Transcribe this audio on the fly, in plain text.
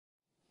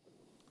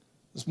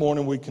This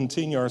morning we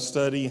continue our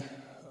study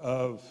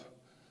of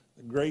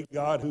the great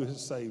God who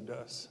has saved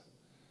us,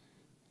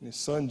 and His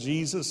Son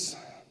Jesus,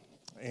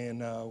 and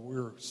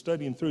we're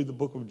studying through the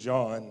book of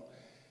John,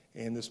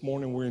 and this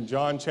morning we're in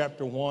John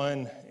chapter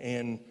 1,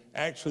 and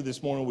actually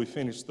this morning we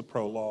finished the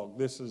prologue.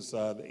 This is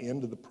the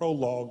end of the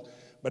prologue,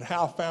 but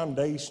how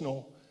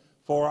foundational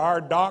for our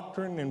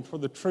doctrine and for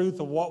the truth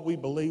of what we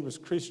believe as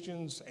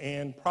Christians,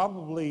 and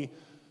probably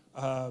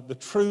the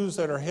truths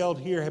that are held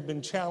here have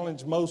been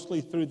challenged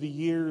mostly through the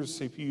years.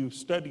 If you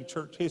study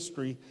church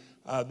history,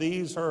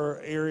 these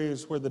are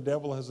areas where the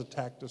devil has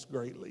attacked us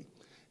greatly.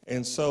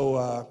 And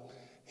so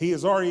he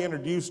has already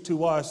introduced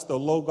to us the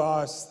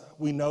Logos.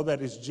 We know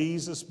that is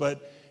Jesus,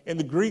 but in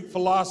the Greek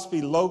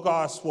philosophy,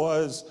 Logos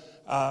was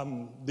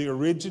the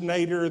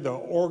originator, the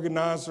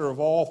organizer of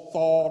all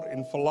thought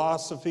and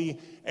philosophy.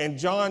 And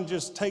John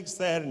just takes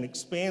that and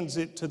expands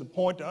it to the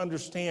point to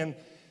understand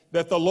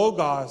that the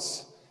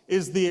Logos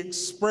is the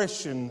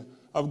expression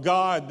of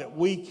God that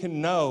we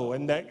can know,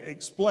 and that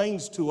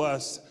explains to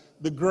us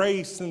the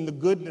grace and the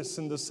goodness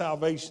and the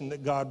salvation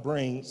that God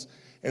brings.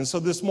 And so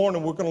this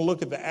morning we're going to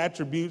look at the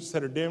attributes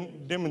that are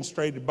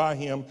demonstrated by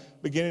Him,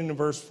 beginning in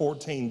verse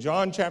 14.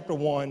 John chapter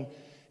 1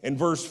 and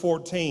verse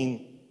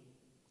 14,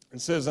 it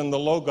says, "And the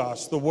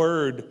Logos, the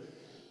Word,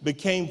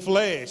 became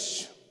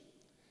flesh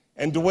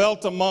and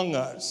dwelt among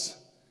us.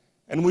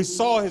 And we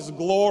saw His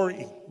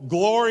glory,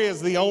 glory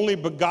as the only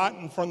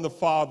begotten from the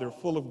Father,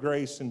 full of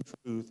grace and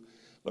truth."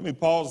 Let me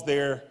pause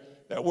there.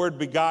 That word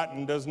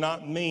begotten does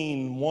not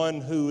mean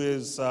one who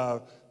is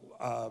the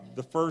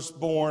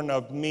firstborn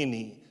of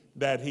many,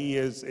 that He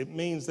is. It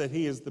means that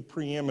He is the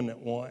preeminent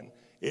one.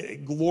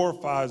 It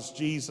glorifies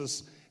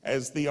Jesus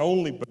as the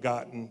only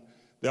begotten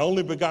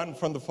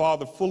from the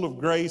Father, full of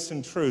grace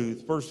and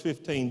truth. Verse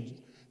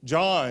 15,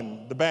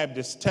 John the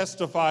Baptist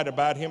testified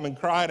about Him and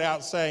cried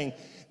out, saying,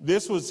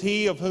 "This was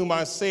He of whom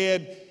I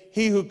said,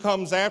 He who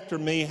comes after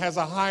me has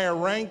a higher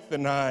rank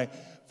than I,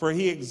 for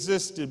He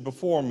existed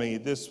before me."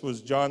 This was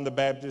John the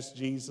Baptist,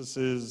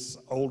 Jesus'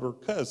 older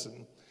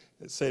cousin.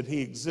 It said, "He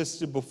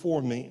existed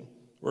before me."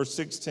 Verse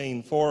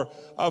 16, "For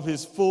of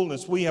His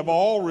fullness we have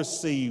all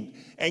received,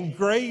 and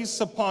grace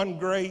upon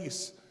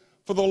grace.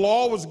 For the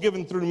law was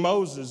given through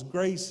Moses,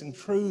 grace and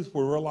truth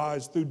were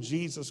realized through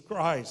Jesus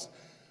Christ.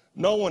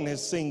 No one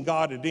has seen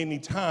God at any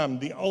time.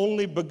 The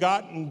only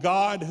begotten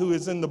God who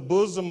is in the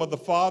bosom of the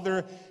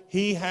Father,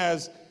 He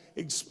has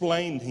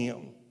explained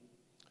Him."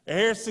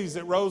 Heresies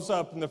that rose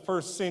up in the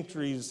first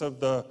centuries of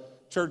the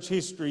church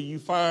history, you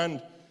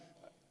find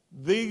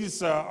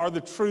these are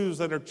the truths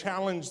that are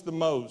challenged the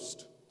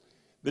most.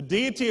 The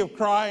deity of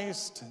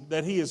Christ,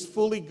 that He is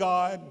fully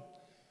God,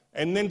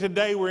 and then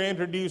today we're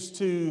introduced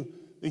to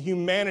the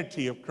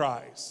humanity of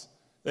Christ,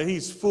 that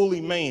He's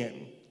fully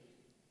man.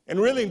 And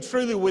really and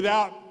truly,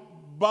 without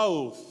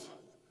both,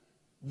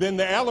 then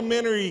the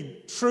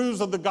elementary truths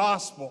of the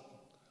gospel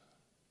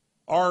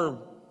are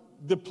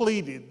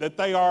depleted, that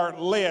they are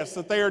less,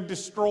 that they are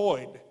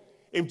destroyed.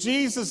 If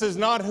Jesus is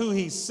not who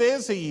He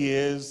says He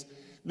is,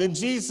 then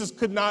Jesus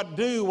could not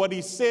do what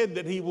He said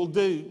that He will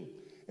do.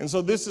 And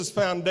so this is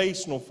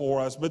foundational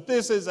for us. But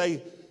this is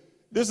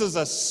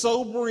a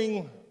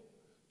sobering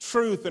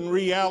truth and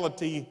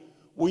reality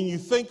when you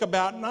think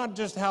about not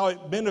just how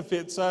it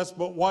benefits us,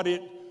 but what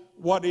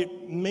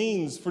it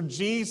means for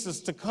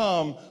Jesus to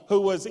come, who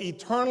was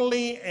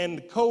eternally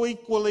and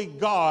co-equally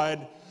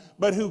God,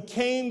 but who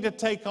came to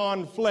take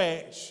on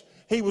flesh.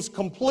 He was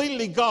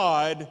completely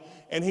God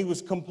and He was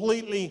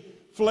completely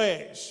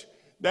flesh.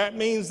 That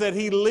means that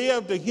He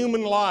lived a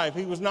human life.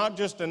 He was not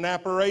just an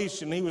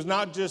apparition. He was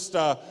not just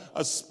a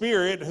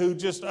spirit who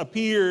just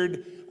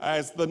appeared,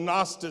 as the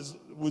Gnostics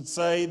would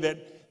say,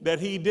 that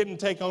He didn't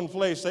take on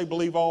flesh. They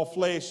believe all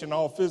flesh and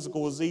all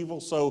physical is evil,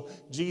 so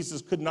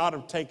Jesus could not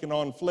have taken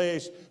on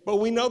flesh. But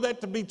we know that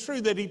to be true,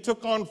 that He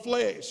took on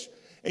flesh.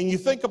 And you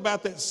think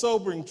about that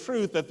sobering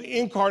truth, that the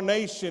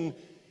incarnation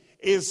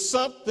is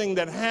something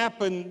that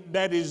happened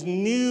that is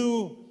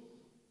new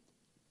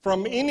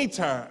from any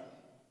time.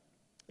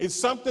 It's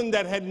something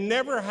that had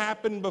never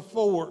happened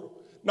before,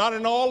 not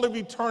in all of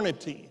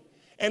eternity.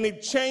 And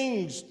it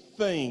changed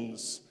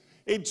things.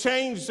 It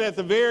changed at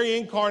the very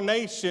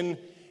incarnation.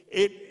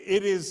 It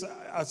is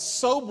a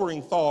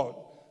sobering thought.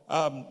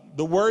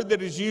 The word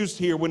that is used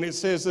here when it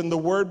says, "and the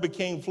Word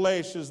became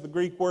flesh," is the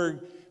Greek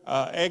word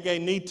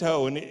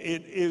egenito, and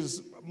it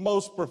is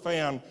most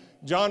profound.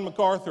 John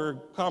MacArthur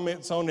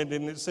comments on it,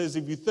 and it says,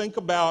 if you think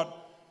about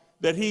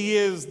that He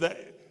is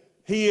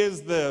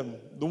the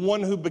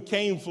one who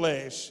became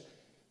flesh,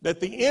 that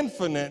the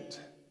infinite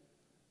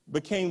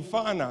became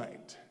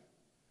finite,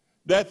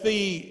 that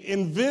the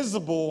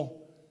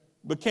invisible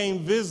became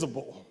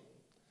visible,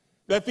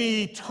 that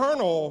the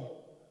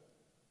eternal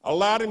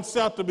allowed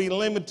Himself to be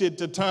limited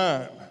to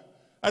time,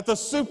 that the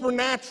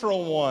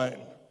supernatural one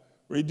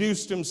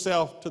reduced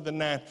Himself to the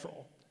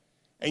natural.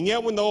 And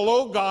yet when the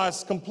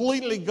Logos,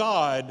 completely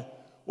God,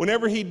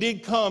 whenever He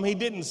did come, He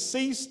didn't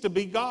cease to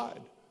be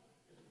God.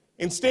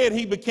 Instead,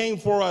 He became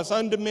for us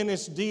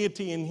undiminished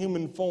deity in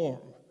human form.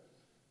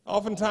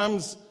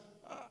 Oftentimes,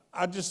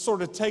 I just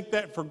sort of take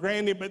that for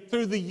granted. But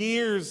through the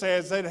years,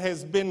 as it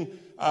has been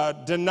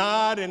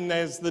denied and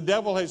as the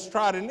devil has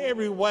tried in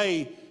every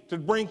way to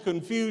bring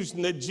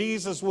confusion that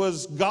Jesus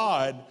was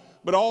God,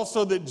 but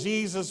also that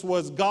Jesus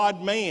was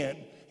God-man.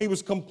 He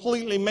was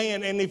completely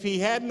man. And if he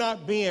had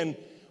not been,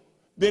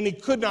 then he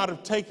could not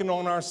have taken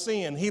on our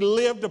sin. He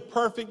lived a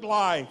perfect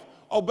life,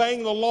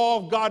 obeying the law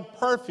of God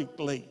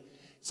perfectly.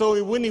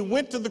 So when he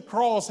went to the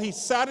cross, he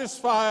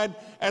satisfied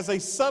as a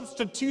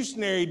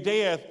substitutionary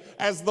death,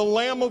 as the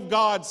Lamb of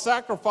God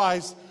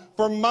sacrificed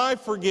for my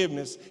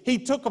forgiveness. He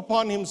took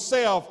upon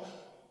himself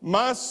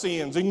my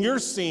sins and your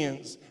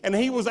sins, and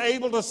he was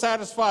able to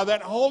satisfy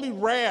that holy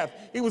wrath.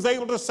 He was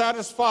able to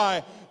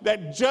satisfy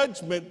that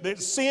judgment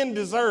that sin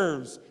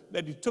deserves,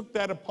 that he took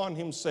that upon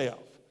himself.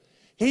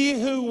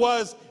 He who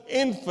was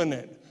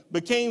infinite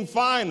became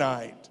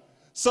finite,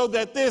 so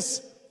that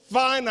this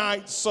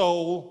finite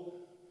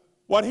soul,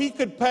 what he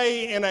could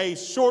pay in a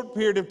short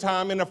period of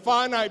time, in a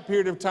finite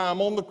period of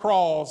time on the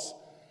cross,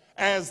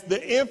 as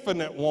the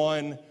infinite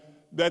one,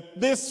 that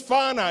this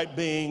finite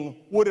being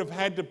would have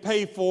had to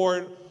pay for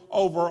it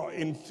over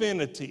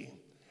infinity.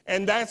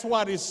 And that's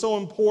why it is so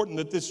important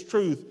that this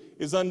truth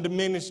is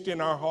undiminished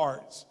in our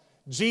hearts.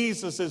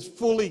 Jesus is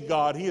fully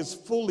God. He is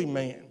fully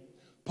man.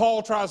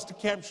 Paul tries to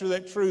capture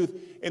that truth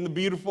in the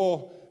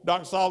beautiful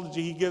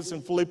doxology he gives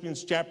in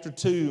Philippians chapter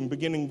 2 and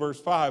beginning verse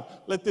 5.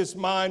 Let this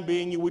mind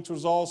be in you, which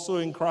was also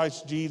in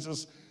Christ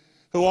Jesus,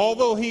 who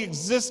although he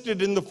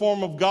existed in the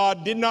form of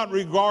God, did not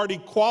regard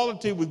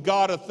equality with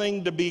God a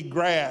thing to be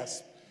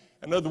grasped.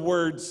 In other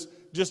words,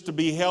 just to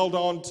be held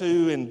on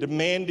to and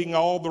demanding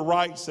all the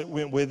rights that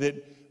went with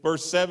it.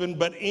 Verse 7,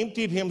 but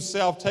emptied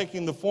himself,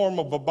 taking the form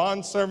of a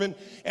bondservant,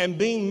 and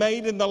being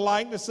made in the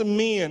likeness of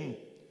men.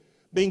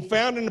 Being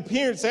found in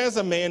appearance as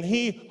a man,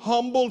 he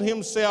humbled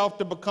himself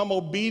to become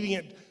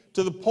obedient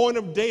to the point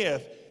of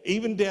death,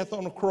 even death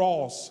on a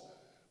cross.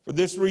 For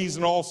this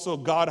reason also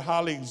God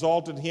highly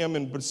exalted him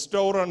and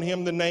bestowed on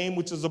him the name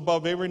which is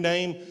above every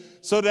name,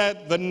 so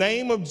that the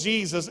name of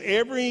Jesus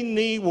every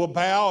knee will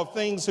bow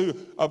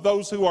of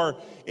those who are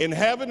in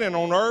heaven and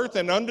on earth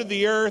and under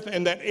the earth,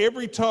 and that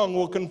every tongue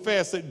will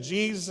confess that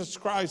Jesus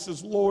Christ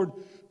is Lord,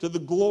 to the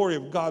glory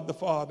of God the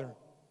Father.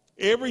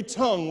 Every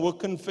tongue will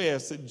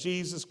confess that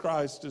Jesus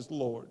Christ is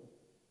Lord.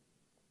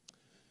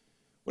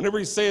 Whenever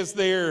he says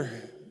there,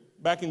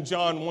 back in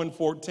John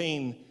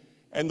 1:14,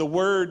 and the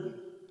Word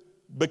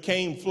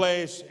became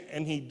flesh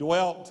and he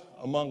dwelt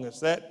among us.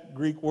 That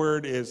Greek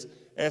word is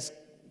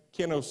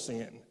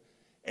eskenosin.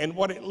 And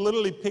what it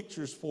literally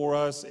pictures for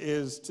us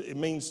is, it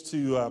means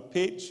to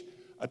pitch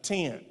a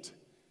tent.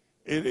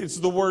 It's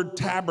the word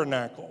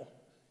tabernacle.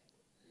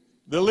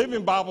 The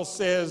Living Bible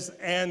says,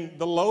 and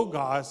the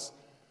Logos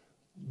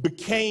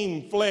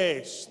became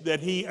flesh, that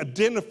he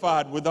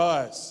identified with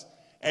us,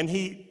 and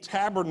he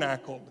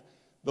tabernacled.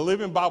 The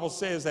Living Bible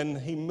says, and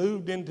he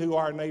moved into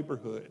our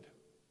neighborhood.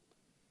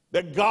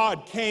 That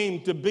God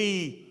came to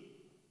be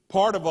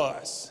part of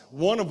us,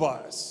 one of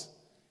us.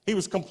 He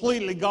was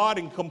completely God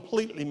and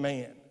completely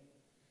man.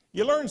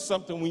 You learn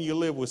something when you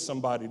live with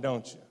somebody,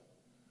 don't you?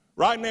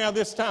 Right now,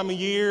 this time of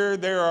year,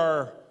 there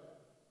are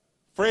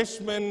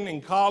freshmen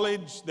in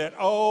college that,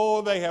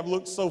 they have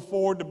looked so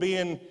forward to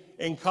being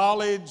in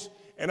college,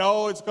 and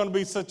it's going to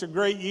be such a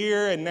great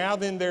year, and now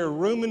then they're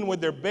rooming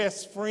with their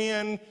best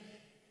friend.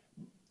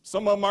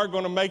 Some of them aren't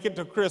going to make it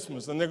to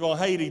Christmas, and they're going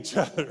to hate each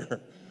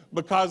other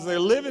because they're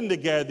living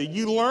together.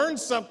 You learn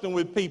something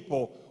with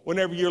people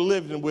whenever you're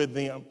living with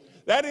them.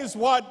 That is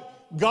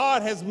what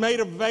God has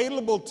made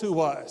available to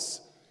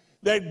us.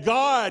 That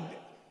God,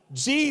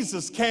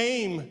 Jesus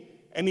came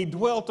and he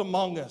dwelt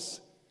among us.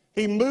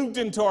 He moved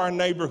into our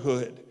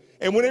neighborhood.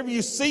 And whenever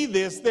you see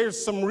this,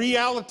 there's some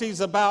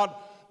realities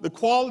about the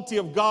quality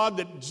of God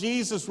that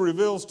Jesus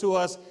reveals to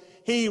us.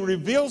 He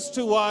reveals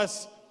to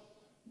us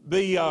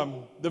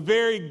the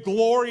very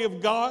glory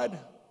of God,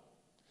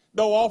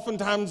 though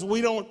oftentimes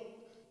we don't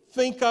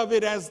think of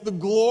it as the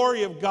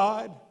glory of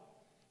God.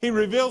 He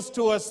reveals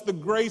to us the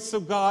grace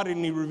of God,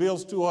 and he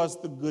reveals to us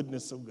the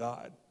goodness of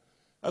God.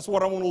 That's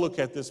what I want to look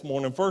at this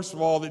morning. First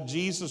of all, that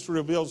Jesus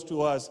reveals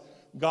to us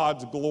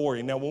God's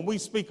glory. Now, when we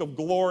speak of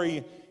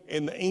glory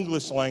in the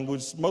English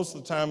language, most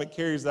of the time it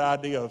carries the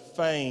idea of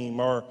fame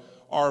or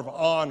of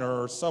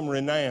honor or some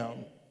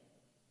renown.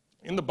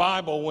 In the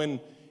Bible, when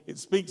it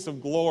speaks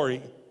of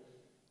glory,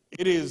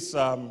 it is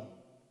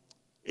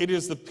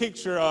the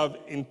picture of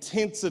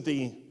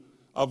intensity,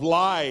 of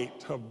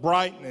light, of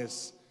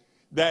brightness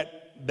that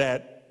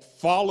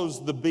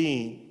follows the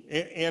being.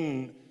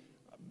 In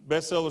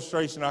best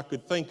illustration I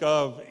could think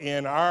of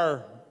in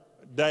our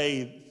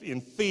day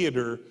in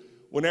theater,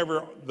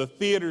 whenever the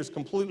theater is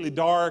completely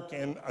dark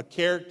and a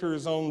character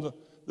is on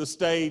the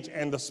stage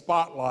and the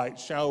spotlight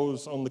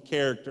shows on the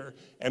character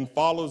and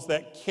follows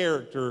that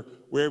character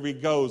wherever he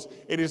goes.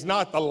 It is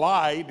not the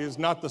light, it is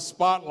not the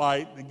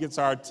spotlight that gets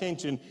our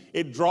attention.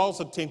 It draws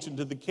attention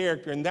to the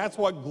character, and that's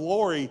what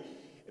glory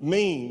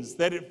means,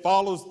 that it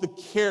follows the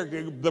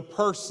character, the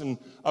person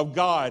of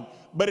God.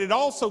 But it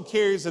also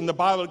carries, in the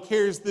Bible, it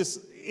carries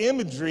this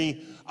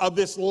imagery of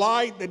this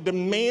light that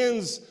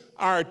demands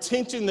our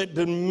attention, that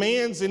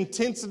demands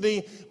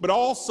intensity, but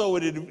also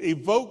it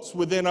evokes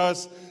within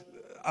us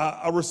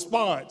a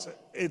response.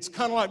 It's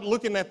kind of like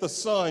looking at the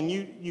sun.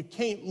 You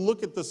can't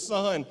look at the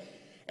sun.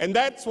 And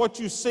that's what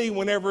you see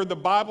whenever the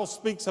Bible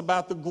speaks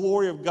about the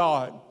glory of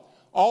God.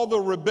 All the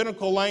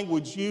rabbinical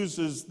language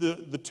uses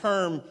the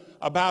term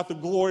about the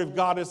glory of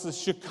God as the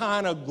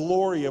Shekinah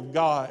glory of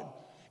God.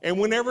 And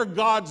whenever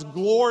God's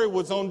glory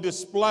was on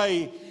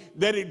display,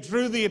 that it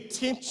drew the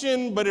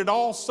attention, but it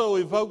also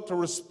evoked a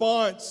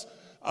response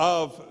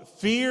of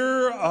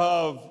fear,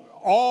 of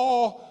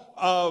awe,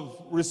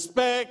 of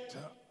respect,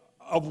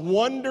 of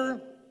wonder.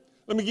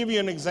 Let me give you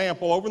an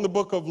example. Over in the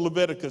book of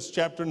Leviticus,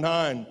 chapter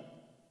 9,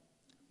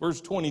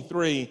 verse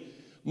 23,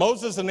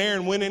 Moses and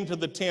Aaron went into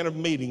the tent of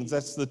meetings,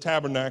 that's the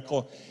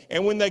tabernacle,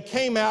 and when they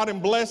came out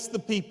and blessed the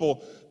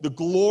people, the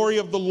glory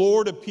of the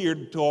Lord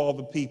appeared to all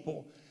the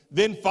people.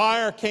 Then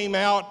fire came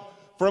out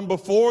from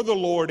before the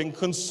Lord and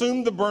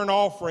consumed the burnt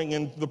offering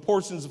and the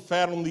portions of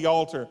fat on the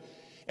altar.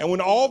 And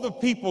when all the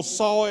people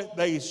saw it,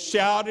 they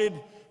shouted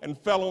and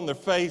fell on their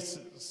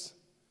faces.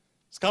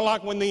 It's kind of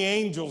like when the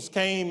angels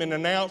came and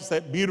announced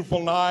that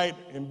beautiful night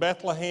in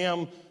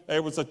Bethlehem,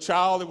 there was a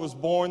child that was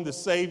born, the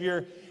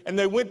Savior. And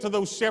they went to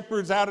those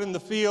shepherds out in the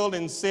field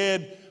and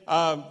said,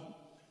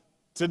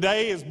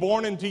 today is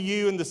born unto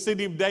you in the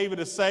city of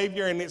David a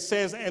Savior. And it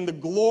says, and the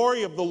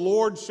glory of the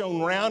Lord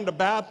shone round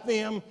about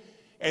them,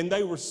 and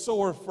they were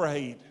sore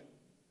afraid.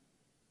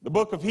 The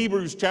book of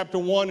Hebrews chapter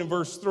 1 and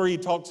verse 3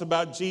 talks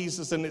about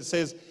Jesus, and it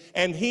says,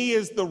 and he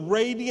is the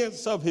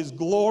radiance of his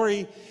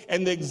glory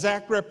and the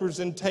exact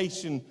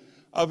representation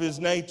of his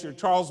nature.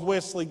 Charles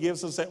Wesley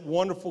gives us that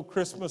wonderful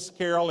Christmas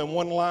carol, and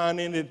one line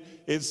in it,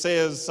 it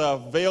says,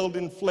 veiled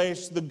in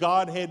flesh, the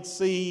Godhead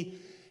see,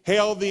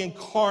 hail the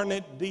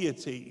incarnate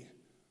deity.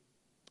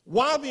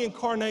 Why the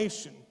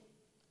incarnation?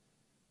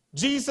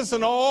 Jesus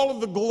in all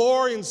of the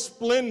glory and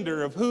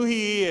splendor of who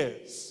he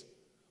is.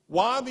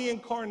 Why the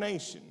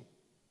incarnation?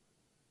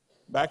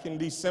 Back in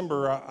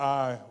December,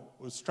 I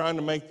was trying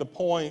to make the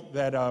point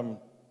that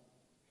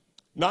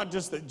not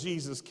just that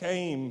Jesus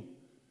came,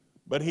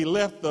 but he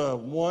left the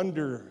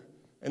wonder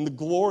and the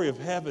glory of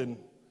heaven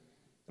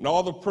and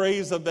all the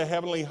praise of the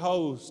heavenly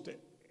host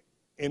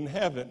in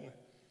heaven.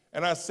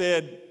 And I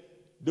said,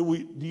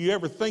 do you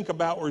ever think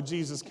about where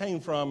Jesus came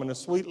from? And a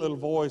sweet little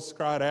voice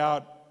cried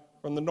out,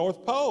 from the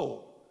North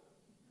Pole.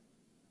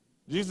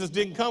 Jesus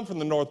didn't come from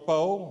the North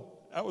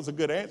Pole. That was a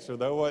good answer,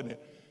 though, wasn't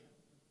it?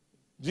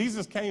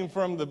 Jesus came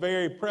from the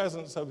very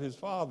presence of his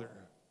Father,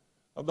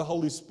 of the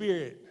Holy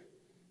Spirit,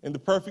 in the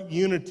perfect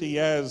unity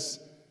as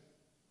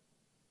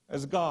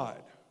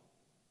God.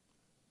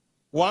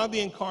 Why the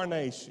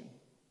incarnation?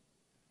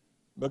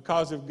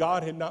 Because if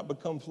God had not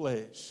become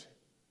flesh,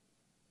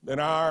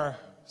 then our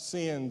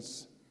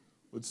sins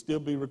would still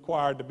be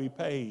required to be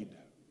paid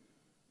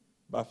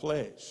by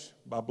flesh,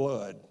 by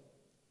blood,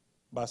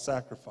 by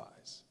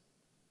sacrifice.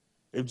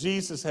 If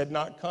Jesus had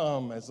not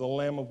come as the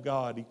Lamb of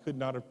God, he could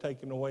not have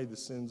taken away the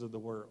sins of the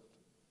world.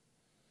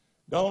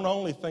 Don't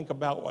only think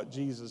about what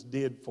Jesus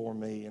did for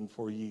me and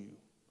for you.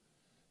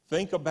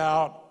 Think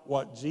about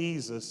what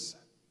Jesus,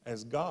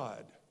 as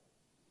God,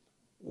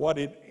 what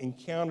it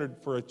encountered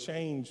for a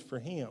change for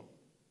him.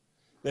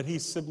 That he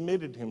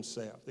submitted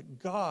himself, that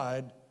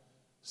God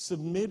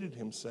submitted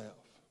himself.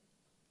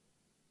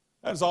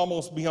 That is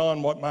almost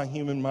beyond what my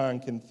human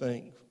mind can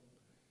think.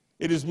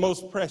 It is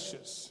most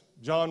precious.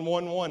 John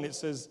 1:1, it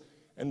says,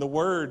 and the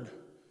Word,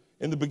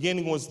 in the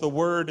beginning was the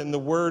Word, and the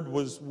Word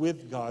was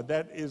with God.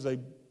 That is a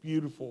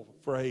beautiful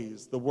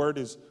phrase. The Word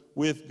is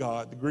with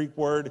God. The Greek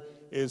word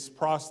is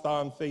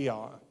proston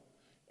theon.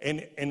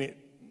 And it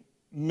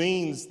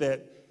means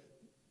that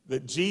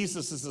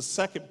Jesus is the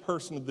second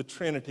person of the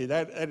Trinity.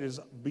 That is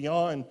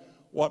beyond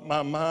what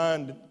my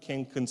mind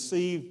can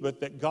conceive, but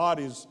that God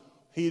is,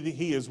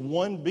 he is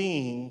one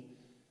being,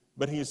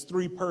 but he is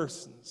three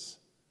persons.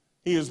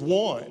 He is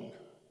one,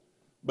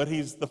 but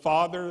he's the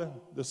Father,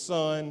 the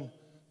Son,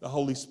 the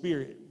Holy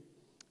Spirit.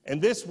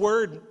 And this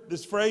word,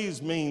 this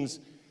phrase means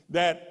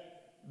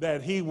that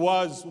he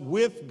was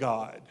with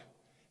God.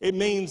 It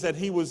means that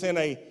he was in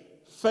a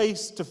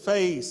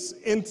face-to-face,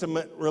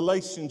 intimate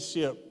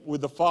relationship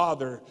with the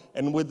Father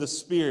and with the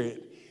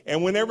Spirit.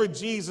 And whenever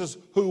Jesus,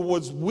 who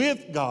was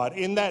with God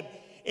in that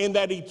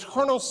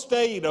eternal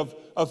state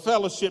of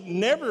fellowship,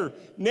 never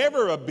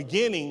a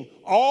beginning,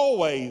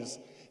 always,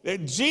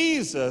 that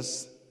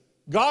Jesus,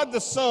 God the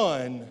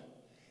Son,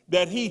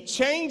 that he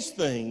changed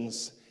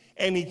things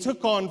and he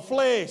took on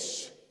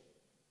flesh.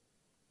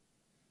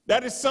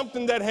 That is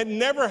something that had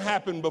never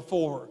happened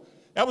before.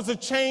 That was a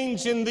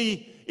change in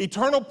the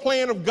eternal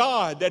plan of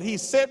God that he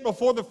set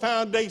before the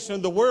foundation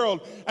of the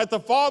world, that the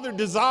Father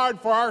desired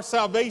for our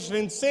salvation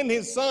and sent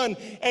his Son,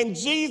 and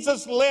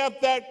Jesus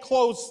left that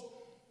close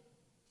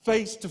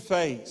face to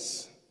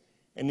face,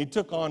 and he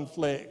took on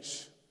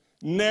flesh.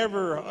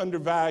 Never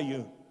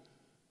undervalue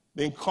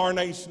the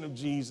incarnation of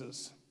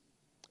Jesus.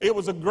 It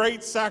was a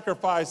great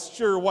sacrifice,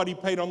 sure, what he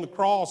paid on the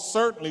cross,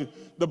 certainly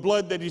the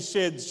blood that he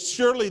shed,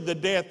 surely the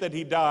death that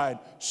he died,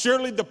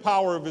 surely the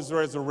power of his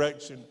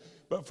resurrection.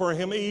 But for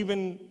him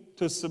even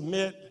to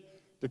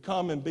submit, to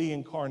come and be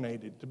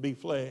incarnated, to be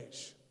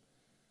flesh.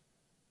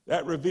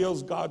 That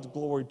reveals God's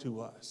glory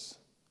to us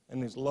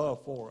and his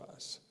love for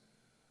us.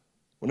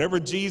 Whenever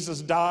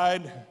Jesus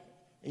died,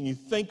 and you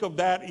think of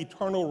that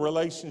eternal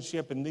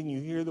relationship, and then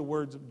you hear the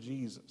words of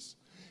Jesus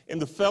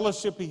and the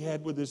fellowship he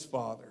had with his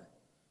Father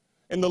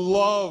and the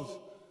love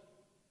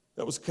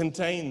that was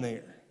contained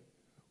there.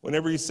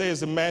 Whenever he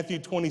says in Matthew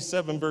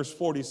 27, verse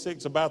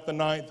 46, about the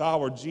 9th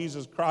hour,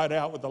 Jesus cried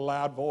out with a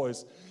loud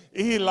voice,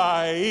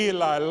 Eli,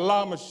 Eli,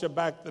 lama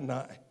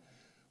sabachthani,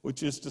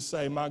 which is to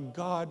say, my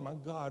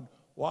God,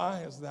 why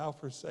hast thou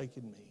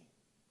forsaken me?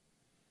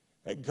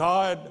 That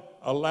God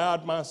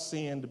allowed my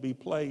sin to be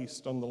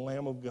placed on the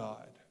Lamb of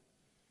God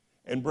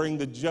and bring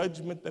the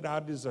judgment that I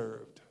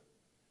deserved,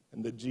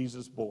 and that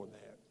Jesus bore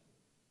that.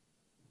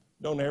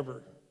 Don't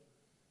ever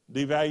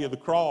devalue the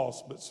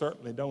cross, but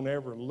certainly don't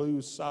ever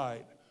lose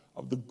sight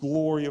of the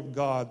glory of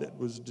God that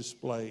was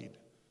displayed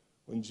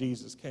when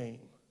Jesus came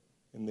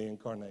in the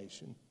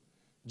incarnation.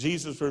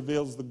 Jesus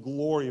reveals the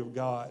glory of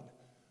God.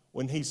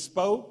 When he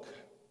spoke,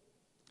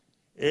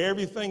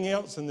 everything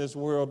else in this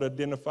world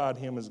identified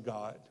him as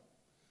God.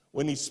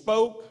 When he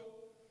spoke,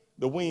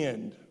 the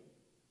wind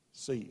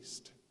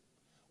ceased.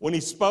 When he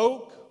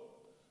spoke,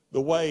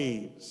 the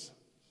waves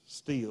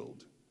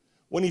stilled.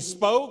 When he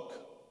spoke,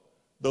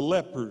 the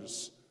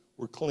lepers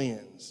were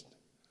cleansed.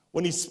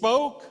 When he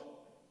spoke,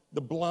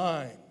 the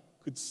blind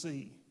could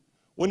see.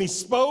 When he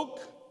spoke,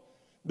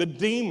 the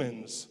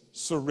demons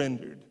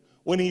surrendered.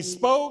 When he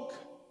spoke,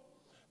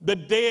 the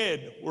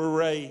dead were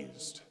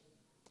raised.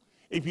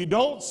 If you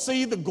don't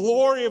see the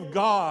glory of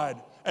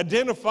God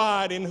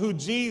identified in who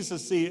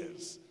Jesus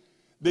is,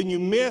 then you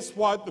miss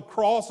what the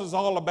cross is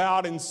all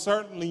about, and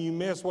certainly you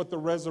miss what the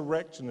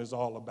resurrection is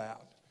all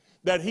about.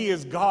 That he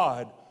is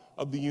God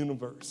of the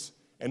universe,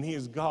 and he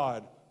is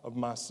God of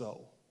my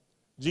soul.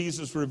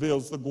 Jesus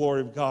reveals the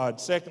glory of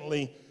God.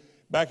 Secondly,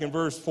 back in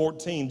verse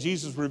 14,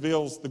 Jesus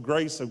reveals the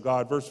grace of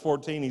God. Verse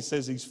 14, he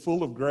says he's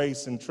full of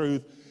grace and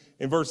truth.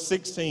 In verse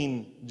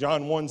 16,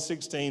 John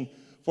 1:16,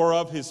 for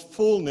of his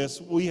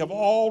fullness we have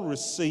all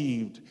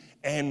received,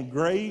 and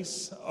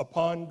grace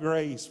upon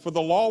grace. For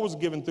the law was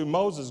given through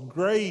Moses,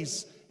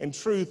 grace and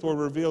truth were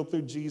revealed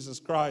through Jesus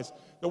Christ.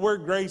 The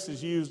word grace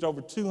is used over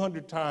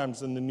 200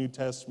 times in the New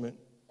Testament.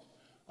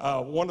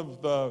 One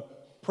of the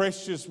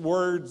precious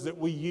words that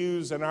we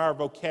use in our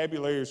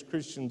vocabulary as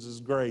Christians is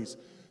grace.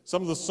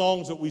 Some of the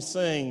songs that we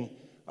sing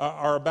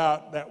are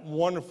about that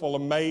wonderful,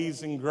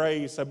 amazing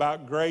grace,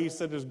 about grace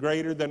that is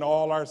greater than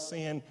all our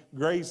sin.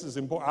 Grace is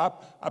important.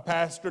 I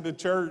pastored a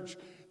church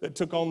that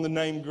took on the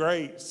name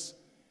Grace.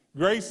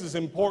 Grace is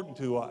important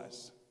to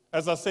us.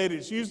 As I said,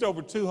 it's used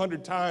over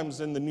 200 times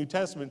in the New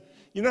Testament.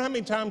 You know how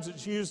many times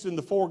it's used in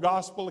the 4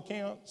 gospel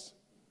accounts?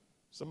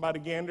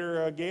 Somebody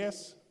gander a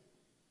guess?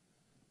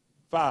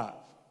 5.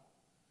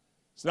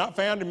 It's not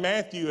found in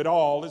Matthew at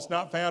all. It's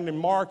not found in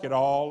Mark at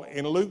all.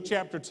 In Luke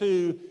chapter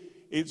 2,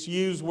 it's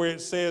used where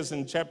it says,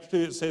 in chapter 2,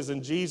 it says,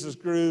 and Jesus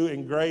grew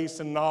in grace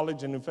and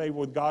knowledge and in favor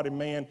with God and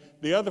man.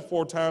 The other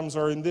 4 times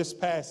are in this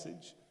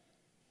passage.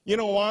 You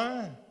know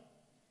why?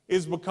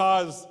 It's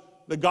because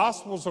the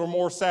Gospels are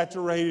more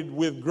saturated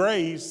with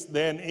grace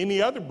than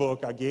any other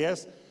book, I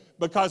guess,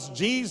 because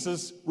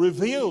Jesus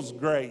reveals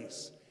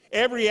grace.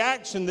 Every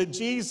action that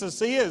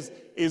Jesus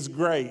is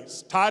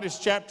grace. Titus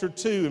chapter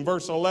 2 and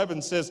verse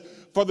 11 says,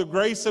 for the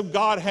grace of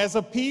God has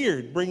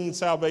appeared, bringing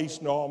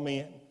salvation to all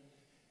men.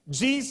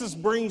 Jesus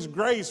brings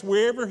grace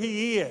wherever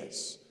he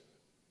is.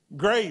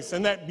 Grace,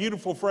 and that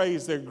beautiful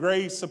phrase there,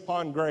 grace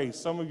upon grace.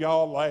 Some of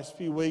y'all, the last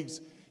few weeks,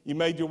 you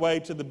made your way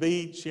to the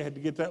beach. You had to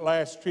get that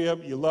last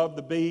trip. You loved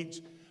the beach.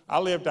 I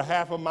lived a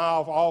half a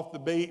mile off the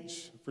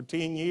beach for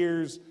 10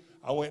 years.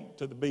 I went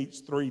to the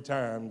beach 3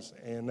 times,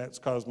 and that's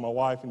because my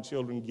wife and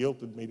children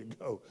guilted me to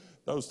go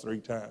those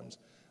 3 times.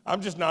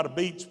 I'm just not a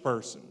beach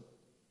person.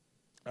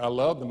 I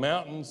love the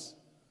mountains,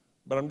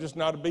 but I'm just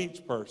not a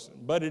beach person.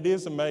 But it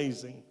is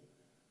amazing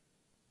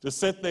to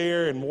sit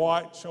there and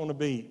watch on a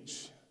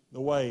beach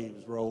the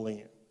waves roll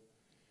in.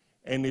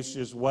 And it's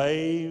just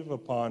wave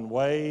upon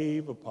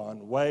wave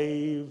upon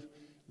wave.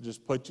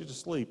 Just put you to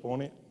sleep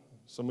on it.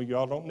 Some of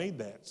y'all don't need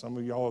that. Some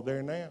of y'all are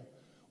there now.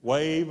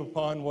 Wave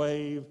upon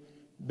wave.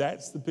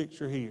 That's the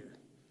picture here.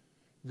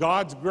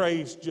 God's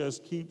grace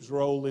just keeps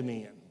rolling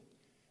in.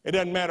 It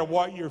doesn't matter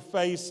what you're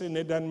facing.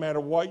 It doesn't matter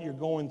what you're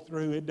going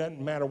through. It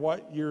doesn't matter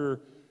what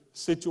your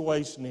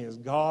situation is.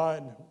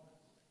 God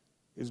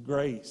is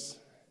grace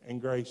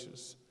and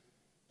gracious.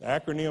 The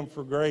acronym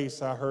for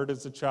grace I heard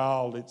as a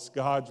child, it's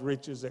God's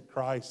riches at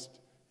Christ's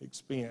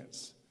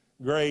expense.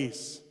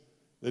 Grace,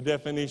 the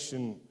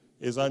definition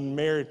is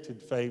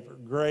unmerited favor.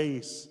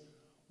 Grace,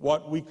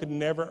 what we could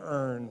never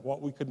earn,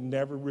 what we could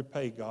never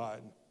repay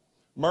God.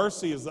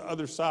 Mercy is the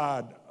other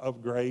side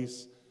of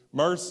grace.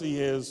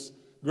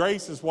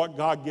 Grace is what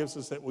God gives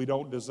us that we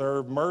don't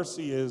deserve.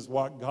 Mercy is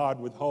what God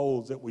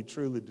withholds that we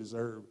truly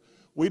deserve.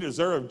 We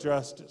deserve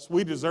justice.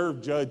 We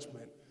deserve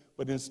judgment,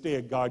 but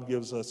instead God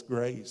gives us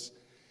grace.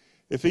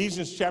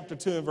 Ephesians chapter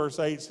 2 and verse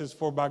 8 says,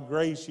 "For by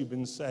grace you've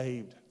been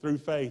saved through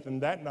faith,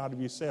 and that not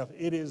of yourself.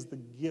 It is the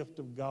gift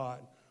of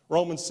God."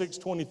 Romans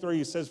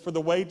 6:23 says, "For the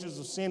wages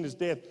of sin is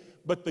death,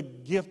 but the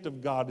gift of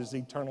God is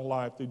eternal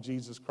life through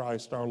Jesus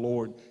Christ our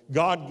Lord."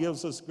 God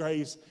gives us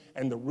grace,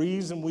 and the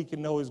reason we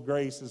can know His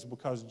grace is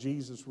because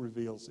Jesus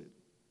reveals it.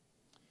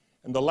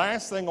 And the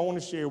last thing I want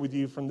to share with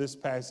you from this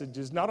passage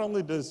is not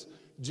only does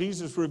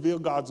Jesus reveal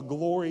God's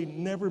glory,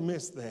 never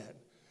miss that.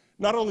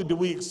 Not only do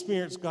we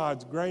experience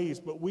God's grace,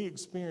 but we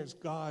experience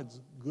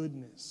God's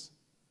goodness.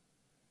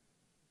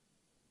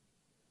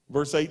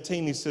 Verse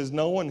 18, he says,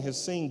 "No one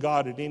has seen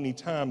God at any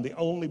time. The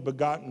only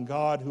begotten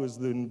God who is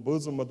in the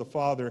bosom of the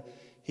Father,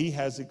 He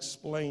has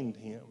explained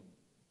Him."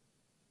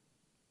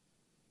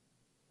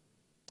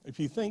 If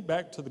you think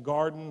back to the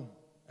garden,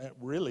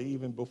 really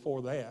even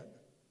before that,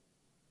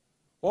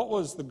 what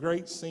was the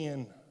great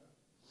sin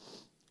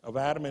of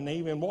Adam and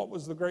Eve, and what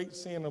was the great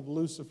sin of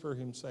Lucifer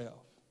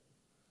himself?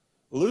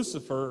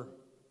 Lucifer,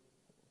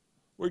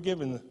 we're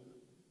given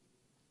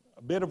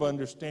a bit of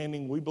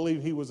understanding. We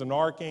believe he was an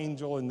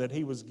archangel and that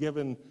he was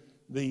given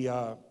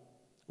the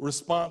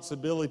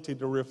responsibility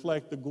to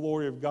reflect the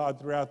glory of God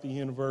throughout the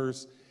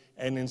universe.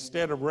 And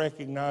instead of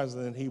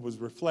recognizing that he was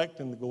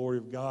reflecting the glory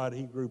of God,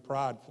 he grew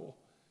prideful.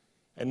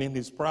 And in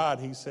his pride,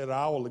 he said,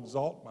 "I will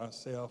exalt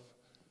myself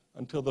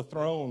until the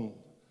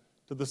throne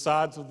to the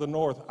sides of the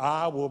north.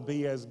 I will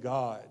be as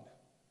God."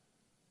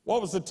 What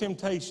was the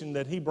temptation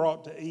that he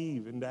brought to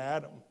Eve and to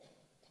Adam?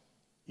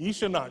 "Ye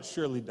shall not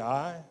surely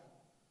die.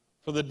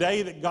 For the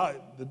day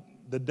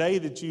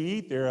that you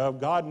eat thereof,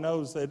 God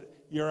knows that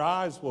your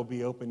eyes will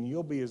be open.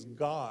 You'll be as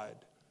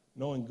God,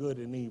 knowing good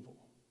and evil."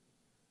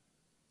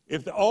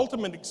 If the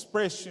ultimate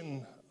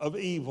expression of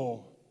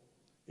evil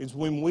is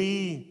when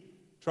we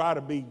try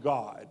to be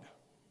God,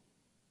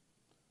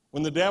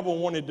 when the devil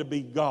wanted to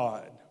be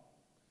God,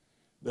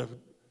 the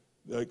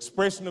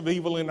expression of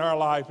evil in our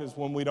life is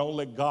when we don't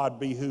let God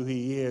be who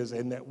He is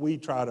and that we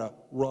try to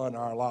run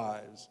our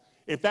lives.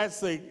 If that's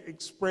the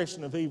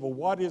expression of evil,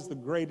 what is the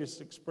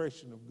greatest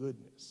expression of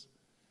goodness?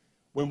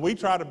 When we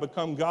try to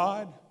become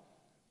God,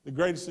 the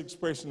greatest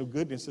expression of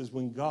goodness is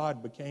when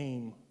God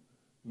became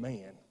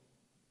man.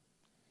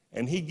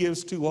 And He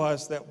gives to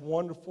us that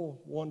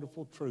wonderful,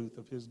 wonderful truth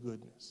of His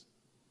goodness.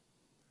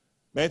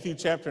 Matthew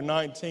chapter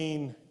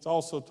 19, it's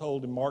also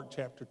told in Mark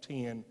chapter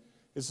 10.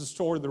 It's the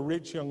story of the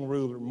rich young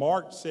ruler.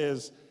 Mark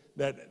says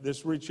that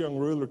this rich young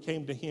ruler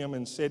came to him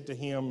and said to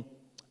him,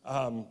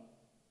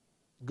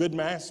 "Good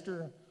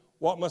master,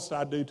 what must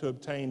I do to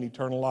obtain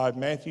eternal life?"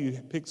 Matthew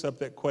picks up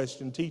that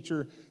question,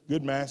 "Teacher,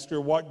 good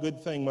master, what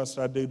good thing must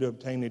I do to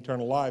obtain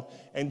eternal life?"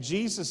 And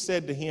Jesus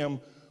said to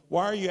him,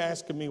 "Why are you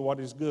asking me what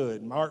is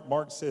good?"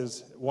 Mark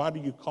says, "Why do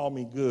you call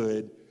me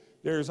good?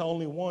 There is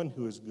only one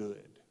who is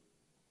good."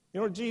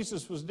 You know what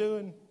Jesus was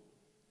doing?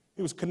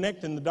 He was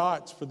connecting the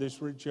dots for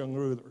this rich young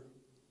ruler.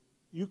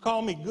 You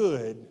call me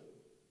good,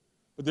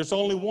 but there's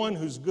only one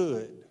who's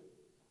good.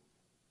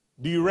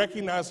 Do you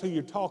recognize who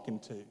you're talking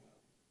to?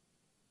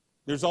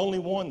 There's only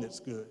one that's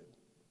good,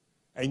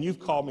 and you've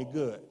called me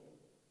good.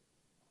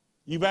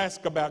 You've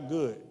asked about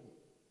good,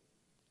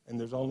 and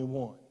there's only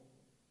one.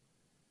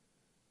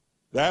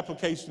 The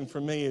application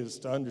for me is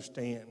to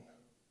understand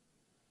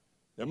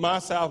that my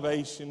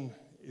salvation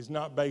is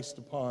not based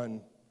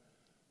upon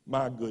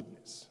my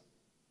goodness.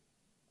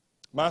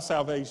 My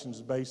salvation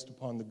is based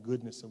upon the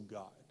goodness of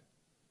God.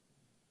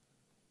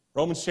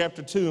 Romans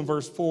chapter 2 and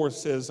verse 4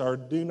 says,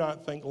 "Do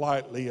not think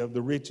lightly of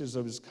the riches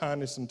of His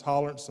kindness and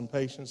tolerance and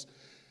patience,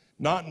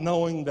 not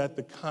knowing that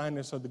the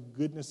kindness or the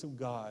goodness of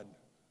God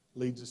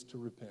leads us to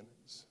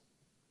repentance."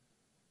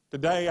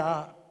 Today,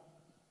 I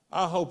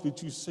hope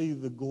that you see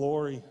the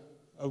glory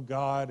of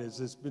God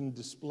as it's been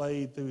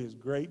displayed through His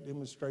great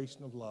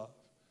demonstration of love,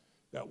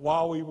 that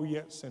while we were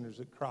yet sinners,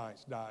 that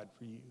Christ died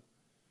for you.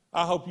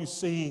 I hope you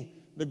see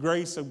the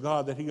grace of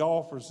God that He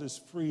offers us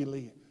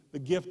freely, the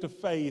gift of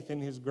faith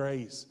in His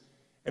grace.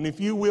 And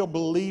if you will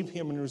believe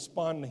Him and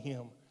respond to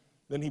Him,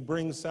 then He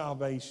brings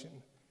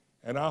salvation.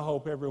 And I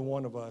hope every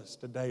one of us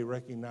today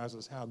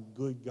recognizes how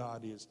good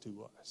God is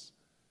to us.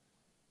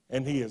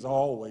 And He is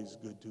always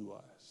good to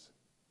us.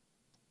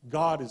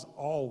 God is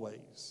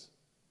always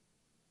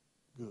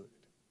good.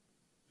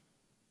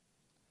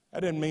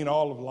 That doesn't mean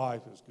all of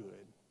life is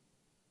good,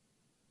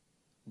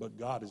 but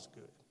God is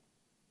good.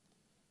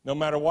 No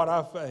matter what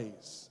I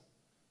face,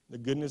 the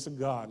goodness of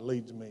God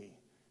leads me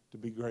to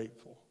be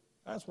grateful.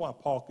 That's why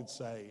Paul could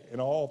say,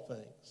 "In all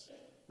things,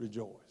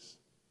 rejoice."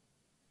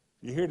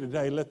 If you're here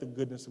today, let the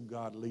goodness of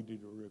God lead you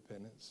to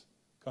repentance.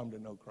 Come to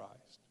know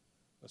Christ.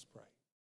 Let's pray.